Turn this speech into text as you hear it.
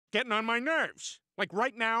getting on my nerves. Like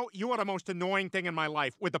right now, you are the most annoying thing in my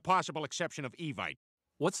life, with the possible exception of Evite.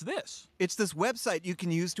 What's this? It's this website you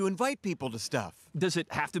can use to invite people to stuff. Does it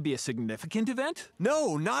have to be a significant event?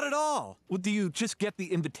 No, not at all. Well, do you just get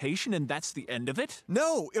the invitation and that's the end of it?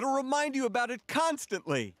 No, it'll remind you about it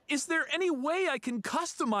constantly. Is there any way I can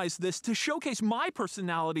customize this to showcase my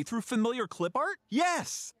personality through familiar clip art?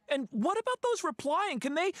 Yes! And what about those replying?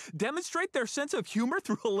 Can they demonstrate their sense of humor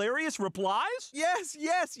through hilarious replies? Yes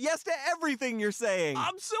to everything you're saying.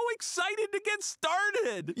 I'm so excited to get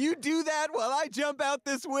started! You do that while I jump out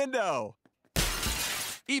this window.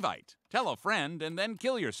 Evite. Tell a friend and then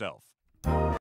kill yourself.